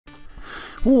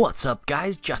What's up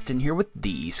guys, Justin here with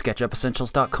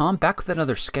TheSketchUpEssentials.com, back with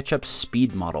another SketchUp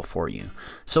speed model for you.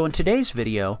 So in today's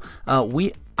video,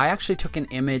 I actually took an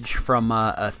image from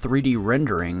a 3D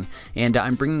rendering, and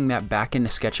I'm bringing that back into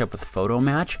SketchUp with Photo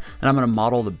Match, and I'm going to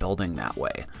model the building that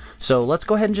way. So let's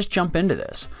go ahead and just jump into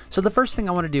this. So the first thing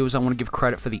I want to do is I want to give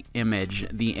credit for the image.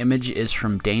 The image is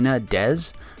from Dana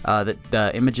Des.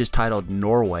 The image is titled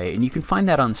Norway, and you can find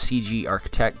that on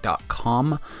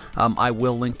cgarchitect.com. I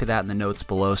will link to that in the notes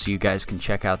below so you guys can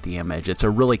check out the image. It's a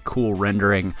really cool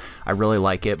rendering. I really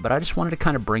like it, but I just wanted to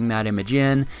kind of bring that image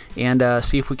in and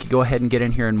see if we could go ahead and get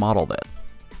in here and model that.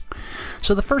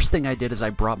 So the first thing I did is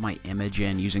I brought my image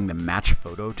in using the Match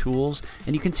Photo tools,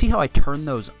 and you can see how I turn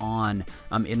those on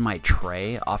in my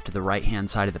tray. Off to the right hand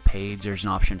side of the page there's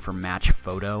an option for Match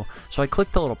Photo. So I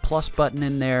clicked the little plus button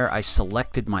in there, I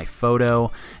selected my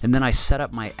photo, and then I set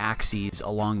up my axes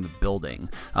along the building.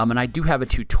 And I do have a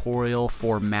tutorial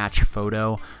for Match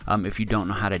Photo if you don't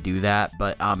know how to do that,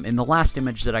 but in the last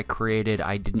image that I created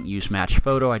I didn't use Match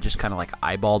Photo, I just kind of like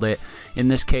eyeballed it. In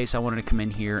this case I wanted to come in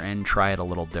here and try it a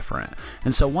little different.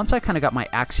 And so once I kind of got my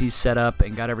axes set up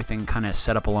and got everything kind of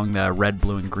set up along the red,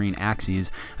 blue, and green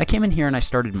axes, I came in here and I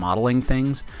started modeling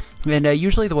things. And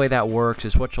usually the way that works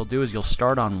is what you'll do is you'll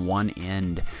start on one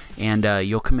end, and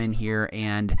you'll come in here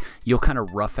and you'll kind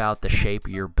of rough out the shape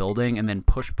of your building and then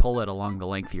push-pull it along the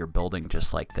length of your building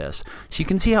just like this. So you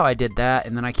can see how I did that,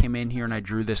 and then I came in here and I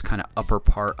drew this kind of upper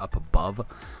part up above.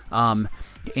 Then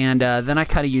I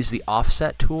kind of used the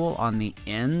offset tool on the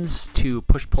ends to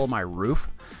push-pull my roof.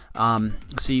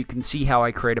 So you can see how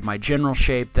I created my general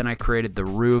shape, then I created the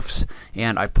roofs,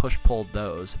 and I push-pulled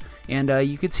those. And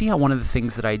you can see how one of the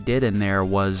things that I did in there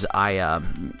was I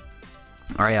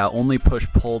only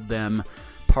push-pulled them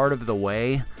part of the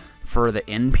way for the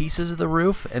end pieces of the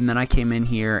roof, and then I came in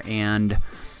here and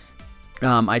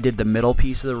I did the middle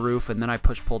piece of the roof, and then I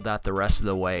push-pulled that the rest of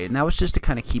the way, and that was just to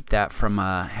kind of keep that from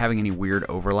having any weird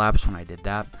overlaps when I did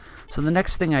that. So the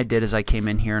next thing I did is I came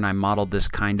in here and I modeled this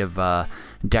kind of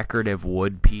decorative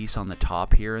wood piece on the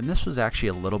top here, and this was actually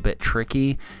a little bit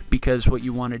tricky because what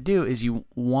you want to do is you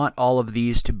want all of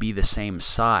these to be the same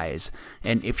size,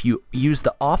 and if you use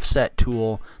the offset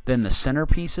tool then the center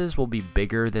pieces will be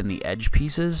bigger than the edge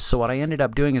pieces. So what I ended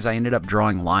up doing is I ended up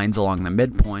drawing lines along the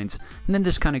midpoints and then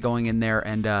just kind of going in there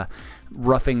and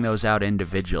roughing those out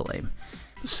individually.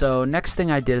 So next thing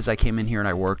I did is I came in here and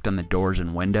I worked on the doors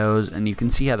and windows, and you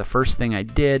can see how the first thing I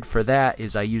did for that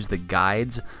is I used the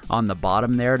guides on the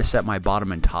bottom there to set my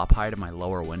bottom and top height of my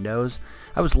lower windows.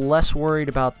 I was less worried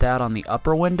about that on the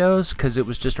upper windows because it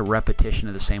was just a repetition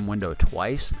of the same window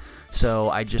twice, so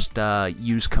I just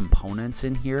used components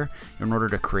in here in order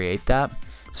to create that.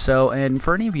 So, and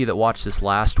for any of you that watched this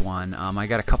last one, I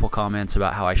got a couple comments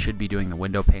about how I should be doing the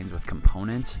window panes with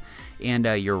components, and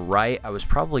you're right, I was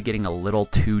probably getting a little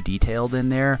too detailed in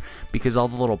there because all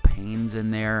the little panes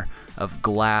in there of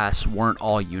glass weren't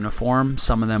all uniform.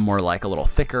 Some of them were like a little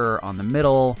thicker on the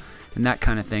middle and that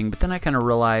kind of thing, but then I kind of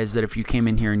realized that if you came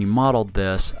in here and you modeled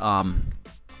this,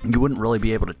 you wouldn't really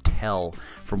be able to tell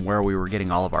from where we were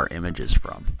getting all of our images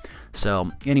from.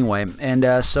 So anyway,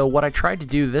 and so what I tried to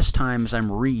do this time is I'm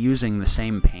reusing the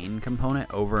same pane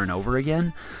component over and over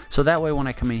again, so that way when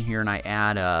I come in here and I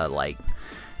add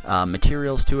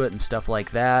materials to it and stuff like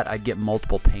that, I'd get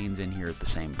multiple panes in here at the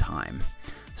same time.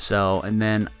 So, and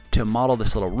then to model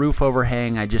this little roof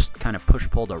overhang, I just kind of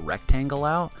push-pulled a rectangle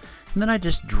out, and then I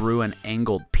just drew an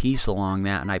angled piece along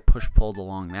that, and I push-pulled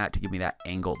along that to give me that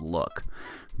angled look.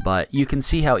 But you can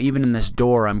see how even in this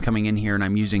door I'm coming in here and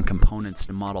I'm using components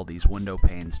to model these window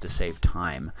panes to save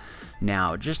time.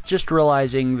 Now just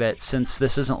realizing that since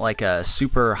this isn't like a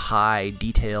super high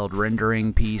detailed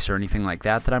rendering piece or anything like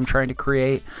that that I'm trying to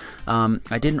create,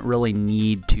 I didn't really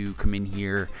need to come in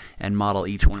here and model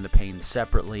each one of the panes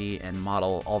separately and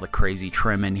model all the crazy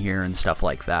trim in here and stuff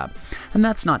like that. And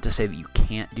that's not to say that you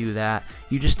can't do that,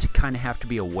 you just kind of have to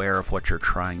be aware of what you're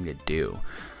trying to do.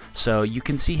 So you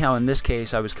can see how in this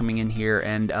case I was coming in here,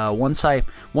 and once I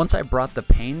brought the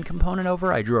pane component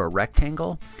over, I drew a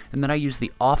rectangle, and then I used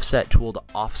the offset tool to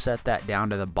offset that down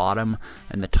to the bottom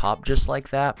and the top just like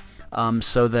that,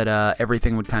 so that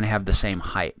everything would kind of have the same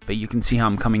height. But you can see how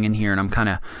I'm coming in here and I'm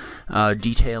kind of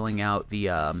detailing out the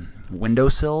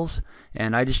windowsills,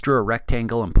 and I just drew a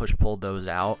rectangle and pulled those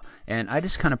out, and I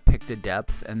just kind of picked a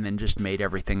depth and then just made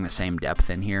everything the same depth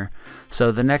in here.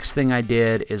 So the next thing I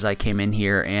did is I came in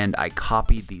here and I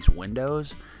copied these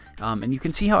windows, and you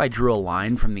can see how I drew a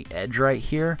line from the edge right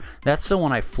here. That's so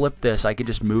when I flip this I could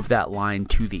just move that line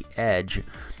to the edge,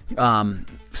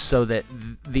 so that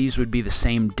these would be the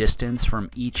same distance from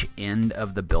each end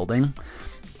of the building.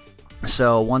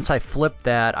 So once I flipped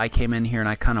that, I came in here and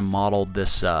I kind of modeled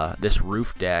this this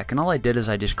roof deck, and all I did is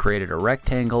I just created a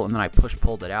rectangle and then I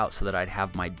pulled it out so that I'd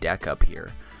have my deck up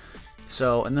here.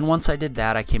 So, and then once I did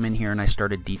that, I came in here and I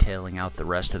started detailing out the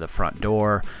rest of the front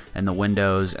door and the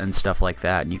windows and stuff like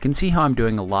that. And you can see how I'm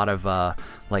doing a lot of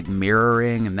like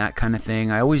mirroring and that kind of thing.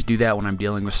 I always do that when I'm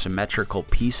dealing with symmetrical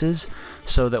pieces,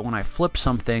 so that when I flip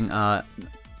something,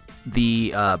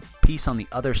 the piece on the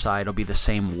other side will be the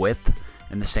same width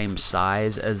and the same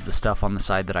size as the stuff on the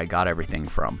side that I got everything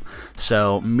from.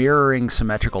 So mirroring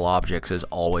symmetrical objects is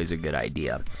always a good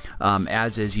idea,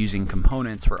 as is using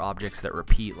components for objects that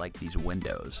repeat, like these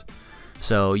windows.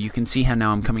 So you can see how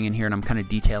now I'm coming in here and I'm kind of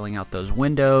detailing out those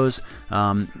windows.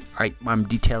 I'm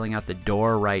detailing out the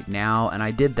door right now, and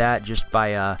I did that just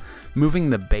by moving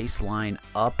the baseline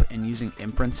up and using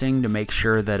inferencing to make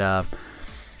sure that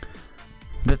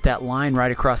that line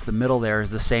right across the middle there is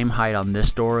the same height on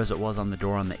this door as it was on the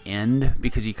door on the end,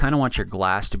 because you kind of want your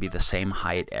glass to be the same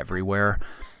height everywhere.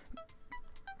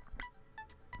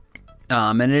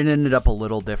 And it ended up a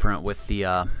little different with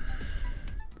the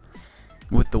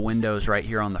windows right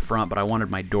here on the front, but I wanted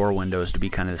my door windows to be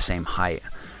kind of the same height.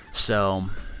 So,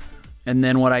 and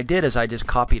then what I did is I just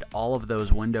copied all of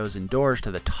those windows and doors to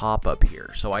the top up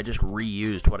here. So I just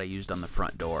reused what I used on the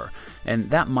front door. And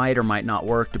that might or might not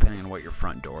work depending on what your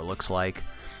front door looks like.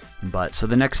 But so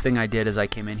the next thing I did is I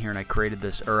came in here and I created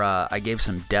this, or I gave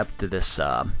some depth to this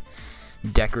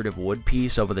decorative wood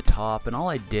piece over the top, and all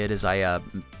I did is I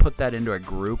put that into a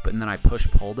group, and then I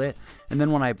pulled it, and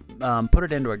then when I put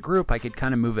it into a group, I could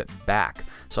kind of move it back.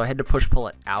 So I had to pull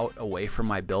it out away from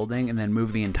my building and then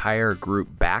move the entire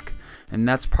group back, and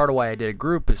that's part of why I did a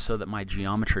group, is so that my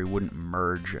geometry wouldn't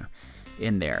merge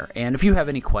in there. And if you have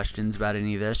any questions about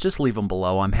any of this, just leave them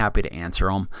below. I'm happy to answer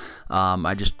them.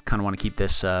 I just kind of want to keep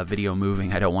this video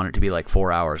moving. I don't want it to be like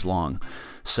 4 hours long.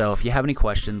 So if you have any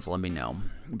questions, let me know.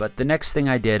 But the next thing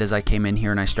I did is I came in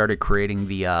here and I started creating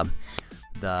the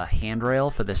handrail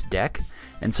for this deck.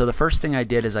 And so the first thing I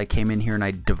did is I came in here and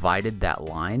I divided that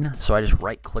line. So I just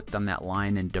right-clicked on that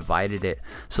line and divided it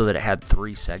so that it had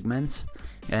 3 segments.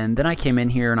 And then I came in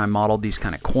here and I modeled these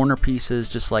kind of corner pieces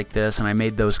just like this, and I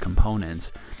made those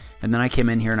components. And then I came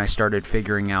in here and I started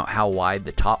figuring out how wide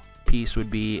the top piece would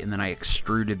be, and then I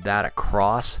extruded that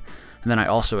across, and then I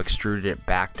also extruded it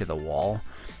back to the wall.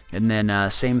 And then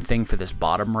same thing for this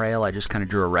bottom rail. I just kind of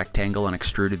drew a rectangle and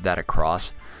extruded that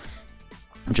across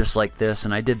just like this,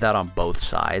 and I did that on both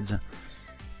sides.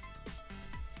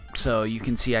 So you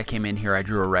can see I came in here, I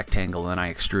drew a rectangle, and I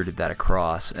extruded that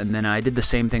across. And then I did the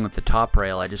same thing with the top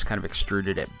rail. I just kind of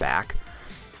extruded it back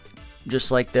just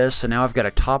like this. So now I've got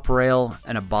a top rail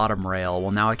and a bottom rail.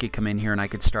 Well, now I could come in here and I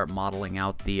could start modeling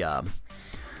out the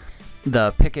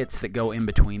pickets that go in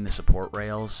between the support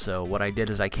rails. So what I did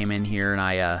is I came in here and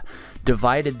I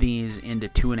divided these into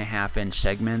 2.5-inch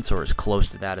segments, or as close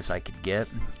to that as I could get.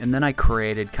 And then I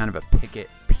created kind of a picket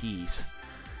piece,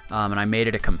 and I made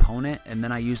it a component, and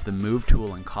then I used the move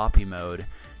tool in copy mode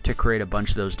to create a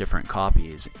bunch of those different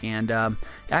copies. And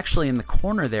actually in the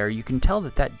corner there, you can tell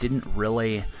that that didn't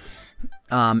really,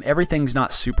 everything's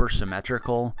not super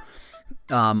symmetrical.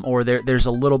 Or there's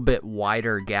a little bit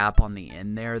wider gap on the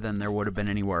end there than there would have been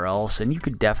anywhere else, and you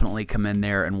could definitely come in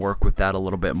there and work with that a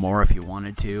little bit more if you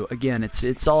wanted to. Again,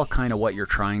 it's all kind of what you're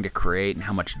trying to create and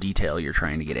how much detail you're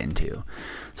trying to get into.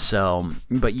 So,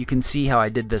 but you can see how I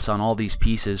did this on all these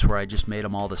pieces, where I just made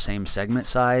them all the same segment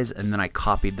size, and then I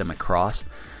copied them across,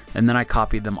 and then I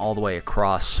copied them all the way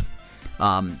across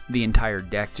the entire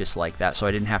deck just like that, so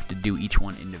I didn't have to do each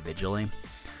one individually.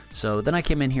 So then I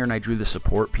came in here and I drew the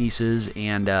support pieces,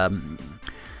 and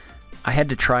I had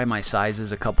to try my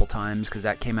sizes a couple times because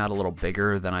that came out a little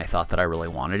bigger than I thought that I really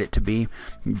wanted it to be,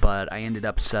 but I ended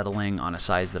up settling on a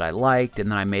size that I liked, and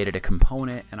then I made it a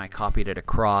component and I copied it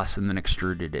across and then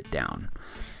extruded it down.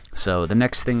 So the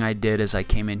next thing I did is I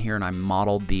came in here and I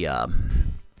modeled the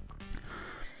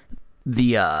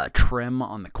trim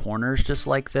on the corners just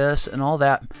like this, and all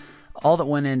that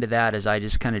went into that is I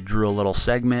just kind of drew a little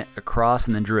segment across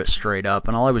and then drew it straight up,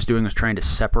 and all I was doing was trying to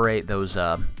separate those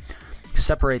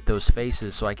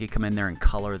faces so I could come in there and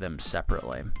color them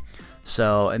separately.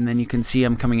 So, and then you can see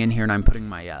I'm coming in here and I'm putting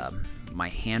my my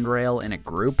handrail in a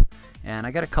group, and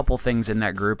I got a couple things in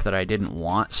that group that I didn't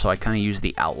want, so I kind of used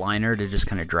the outliner to just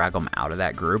kind of drag them out of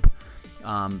that group.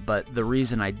 But the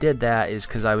reason I did that is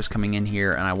because I was coming in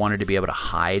here and I wanted to be able to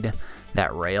hide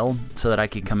that rail so that I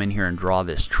could come in here and draw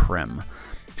this trim.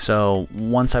 So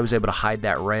once I was able to hide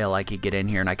that rail, I could get in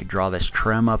here and I could draw this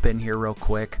trim up in here real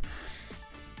quick,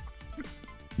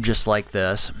 just like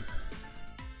this.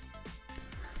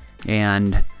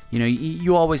 And you know,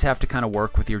 you always have to kind of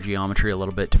work with your geometry a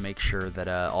little bit to make sure that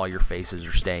all your faces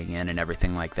are staying in and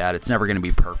everything like that. It's never going to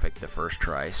be perfect the first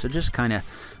try, so just kind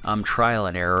of trial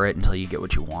and error it until you get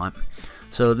what you want.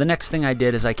 So the next thing I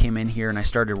did is I came in here and I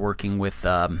started working with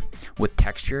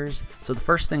textures. So the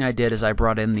first thing I did is I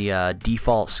brought in the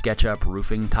default SketchUp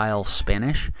roofing tile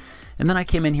Spanish, and then I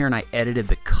came in here and I edited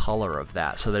the color of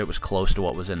that so that it was close to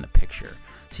what was in the picture.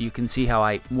 So you can see how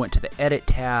I went to the Edit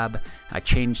tab, I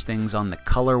changed things on the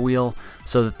color wheel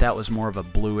so that that was more of a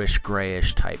bluish,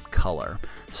 grayish type color.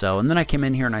 So, and then I came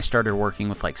in here and I started working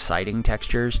with like siding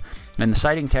textures, and the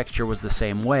siding texture was the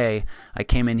same way. I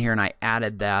came in here and I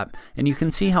added that, and you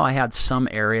can see how I had some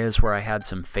areas where I had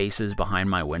some faces behind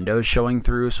my windows showing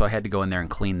through, so I had to go in there and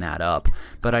clean that up.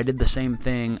 But I did the same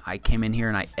thing. I came in here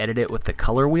and I edited it with the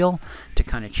color wheel to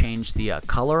kind of change the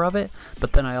color of it,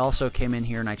 but then I also came in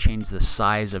here and I changed the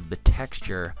size of the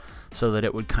texture so that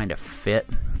it would kind of fit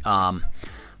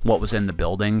what was in the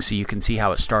building. So you can see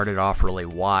how it started off really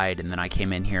wide, and then I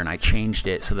came in here and I changed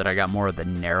it so that I got more of the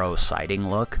narrow siding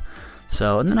look.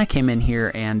 So, and then I came in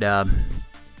here and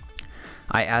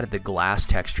I added the glass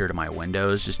texture to my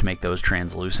windows just to make those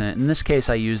translucent. In this case,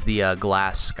 I used the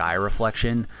glass sky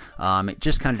reflection. It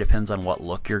just kind of depends on what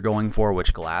look you're going for,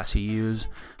 which glass you use.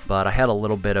 But I had a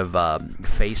little bit of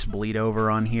face bleed over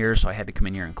on here, so I had to come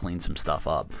in here and clean some stuff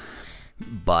up.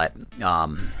 But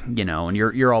you know, and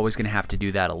you're always going to have to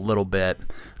do that a little bit.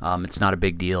 It's not a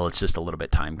big deal. It's just a little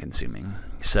bit time consuming.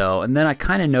 So, and then I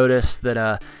kind of noticed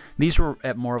that these were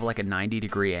at more of like a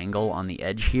 90-degree angle on the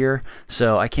edge here.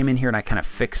 So I came in here and I kind of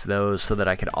fixed those so that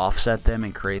I could offset them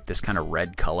and create this kind of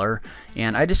red color.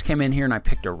 And I just came in here and I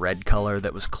picked a red color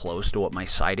that was close to what my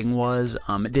siding was.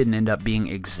 It didn't end up being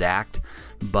exact,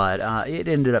 but it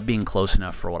ended up being close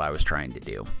enough for what I was trying to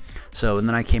do. So, and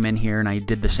then I came in here and I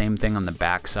did the same thing on the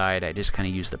back side. I just kind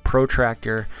of used the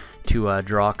protractor to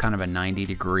draw kind of a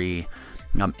 90-degree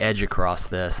edge across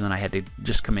this, and then I had to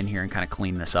just come in here and kind of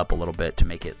clean this up a little bit to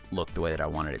make it look the way that I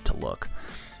wanted it to look.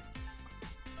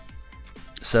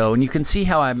 So, and you can see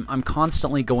how I'm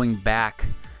constantly going back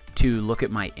to look at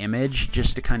my image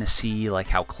just to kind of see like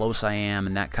how close I am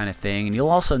and that kind of thing. And you'll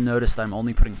also notice that I'm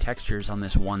only putting textures on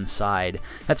this one side.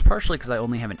 That's partially because I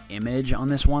only have an image on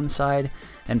this one side,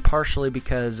 and partially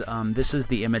because this is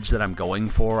the image that I'm going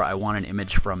for. I want an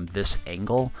image from this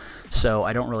angle, so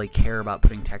I don't really care about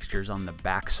putting textures on the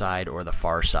back side or the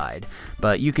far side.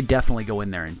 But you could definitely go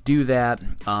in there and do that.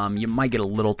 You might get a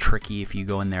little tricky if you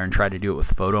go in there and try to do it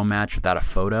with photo match without a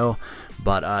photo,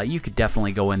 but you could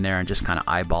definitely go in there and just kind of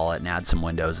eyeball it and add some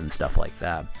windows and stuff like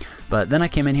that. But then I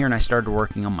came in here and I started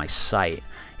working on my site,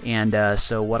 and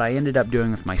so what I ended up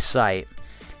doing with my site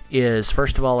is,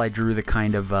 first of all, I drew the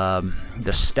kind of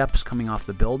the steps coming off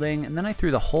the building, and then I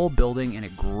threw the whole building in a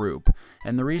group.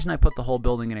 And the reason I put the whole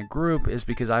building in a group is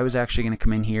because I was actually going to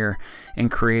come in here and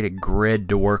create a grid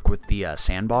to work with the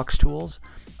sandbox tools.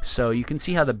 So you can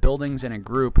see how the building's in a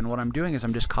group, and what I'm doing is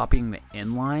I'm just copying the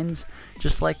inlines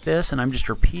just like this, and I'm just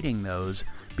repeating those,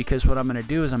 because what I'm going to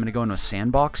do is I'm going to go into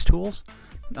sandbox tools,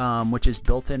 which is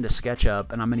built into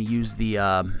SketchUp, and I'm going to use the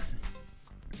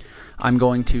I'm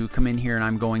going to come in here and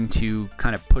I'm going to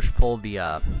kind of push-pull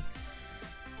the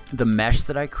mesh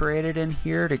that I created in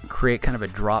here to create kind of a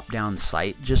drop-down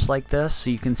site just like this. So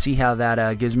you can see how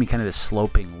that gives me kind of this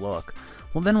sloping look.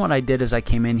 Well, then what I did is I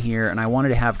came in here and I wanted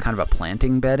to have kind of a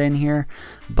planting bed in here,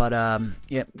 but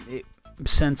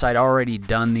since I'd already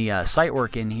done the site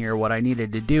work in here, what I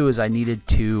needed to do is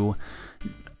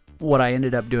what I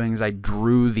ended up doing is I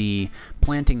drew the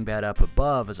planting bed up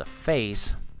above as a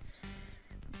face,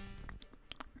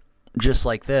 just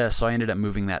like this. So I ended up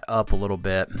moving that up a little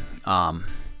bit, and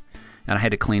I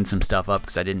had to clean some stuff up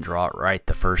because I didn't draw it right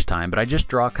the first time. But I just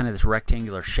draw kind of this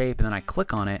rectangular shape, and then I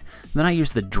click on it, and then I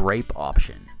use the drape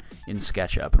option in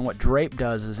SketchUp. And what drape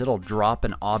does is it'll drop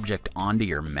an object onto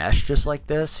your mesh just like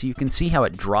this. So you can see how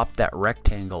it dropped that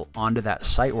rectangle onto that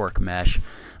sitework mesh,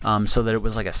 so that it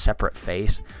was like a separate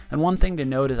face. And one thing to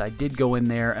note is I did go in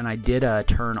there and I did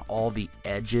turn all the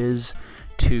edges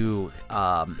to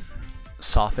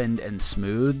softened and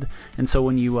smooth. And so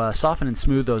when you soften and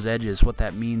smooth those edges, what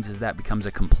that means is that becomes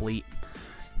a complete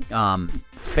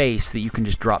face that you can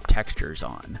just drop textures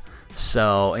on.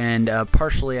 So, and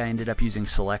partially I ended up using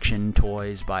selection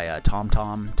toys by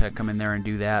TomTom to come in there and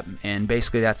do that. And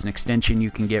basically that's an extension you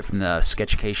can get from the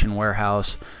Sketchucation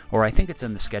warehouse, or I think it's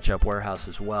in the SketchUp warehouse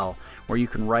as well, where you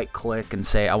can right click and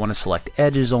say I want to select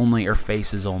edges only or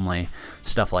faces only,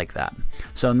 stuff like that.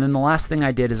 So, and then the last thing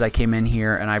I did is I came in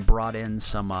here and I brought in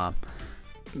some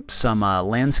some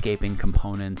landscaping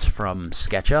components from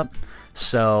SketchUp.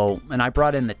 So, and I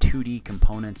brought in the 2D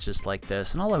components just like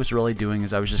this, and all I was really doing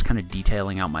is I was just kind of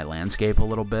detailing out my landscape a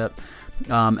little bit.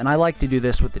 And I like to do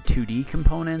this with the 2D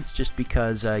components just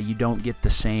because you don't get the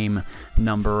same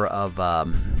number of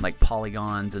like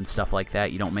polygons and stuff like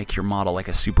that. You don't make your model like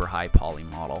a super high poly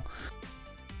model.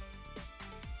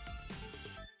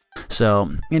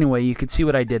 So anyway, you could see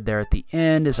what I did there at the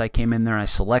end is I came in there and I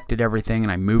selected everything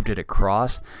and I moved it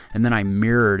across, and then I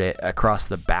mirrored it across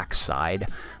the back side,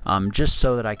 just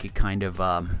so that I could kind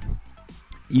of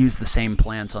use the same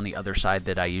plants on the other side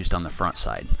that I used on the front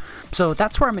side. So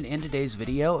that's where I'm going to end today's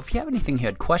video. If you have anything you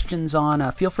had questions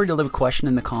on, feel free to leave a question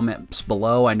in the comments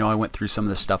below. I know I went through some of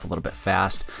this stuff a little bit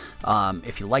fast.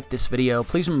 If you like this video,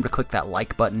 please remember to click that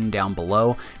like button down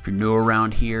below. If you're new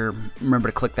around here, remember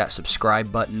to click that subscribe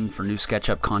button for new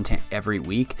SketchUp content every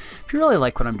week. If you really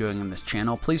like what I'm doing on this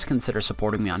channel, please consider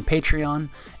supporting me on Patreon.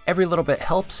 Every little bit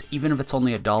helps, even if it's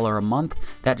only $1 a month.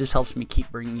 That just helps me keep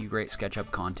bringing you great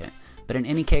SketchUp content. But in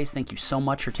any case, thank you so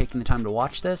much for taking the time to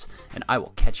watch this, and I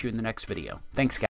will catch you in the next video. Thanks, guys.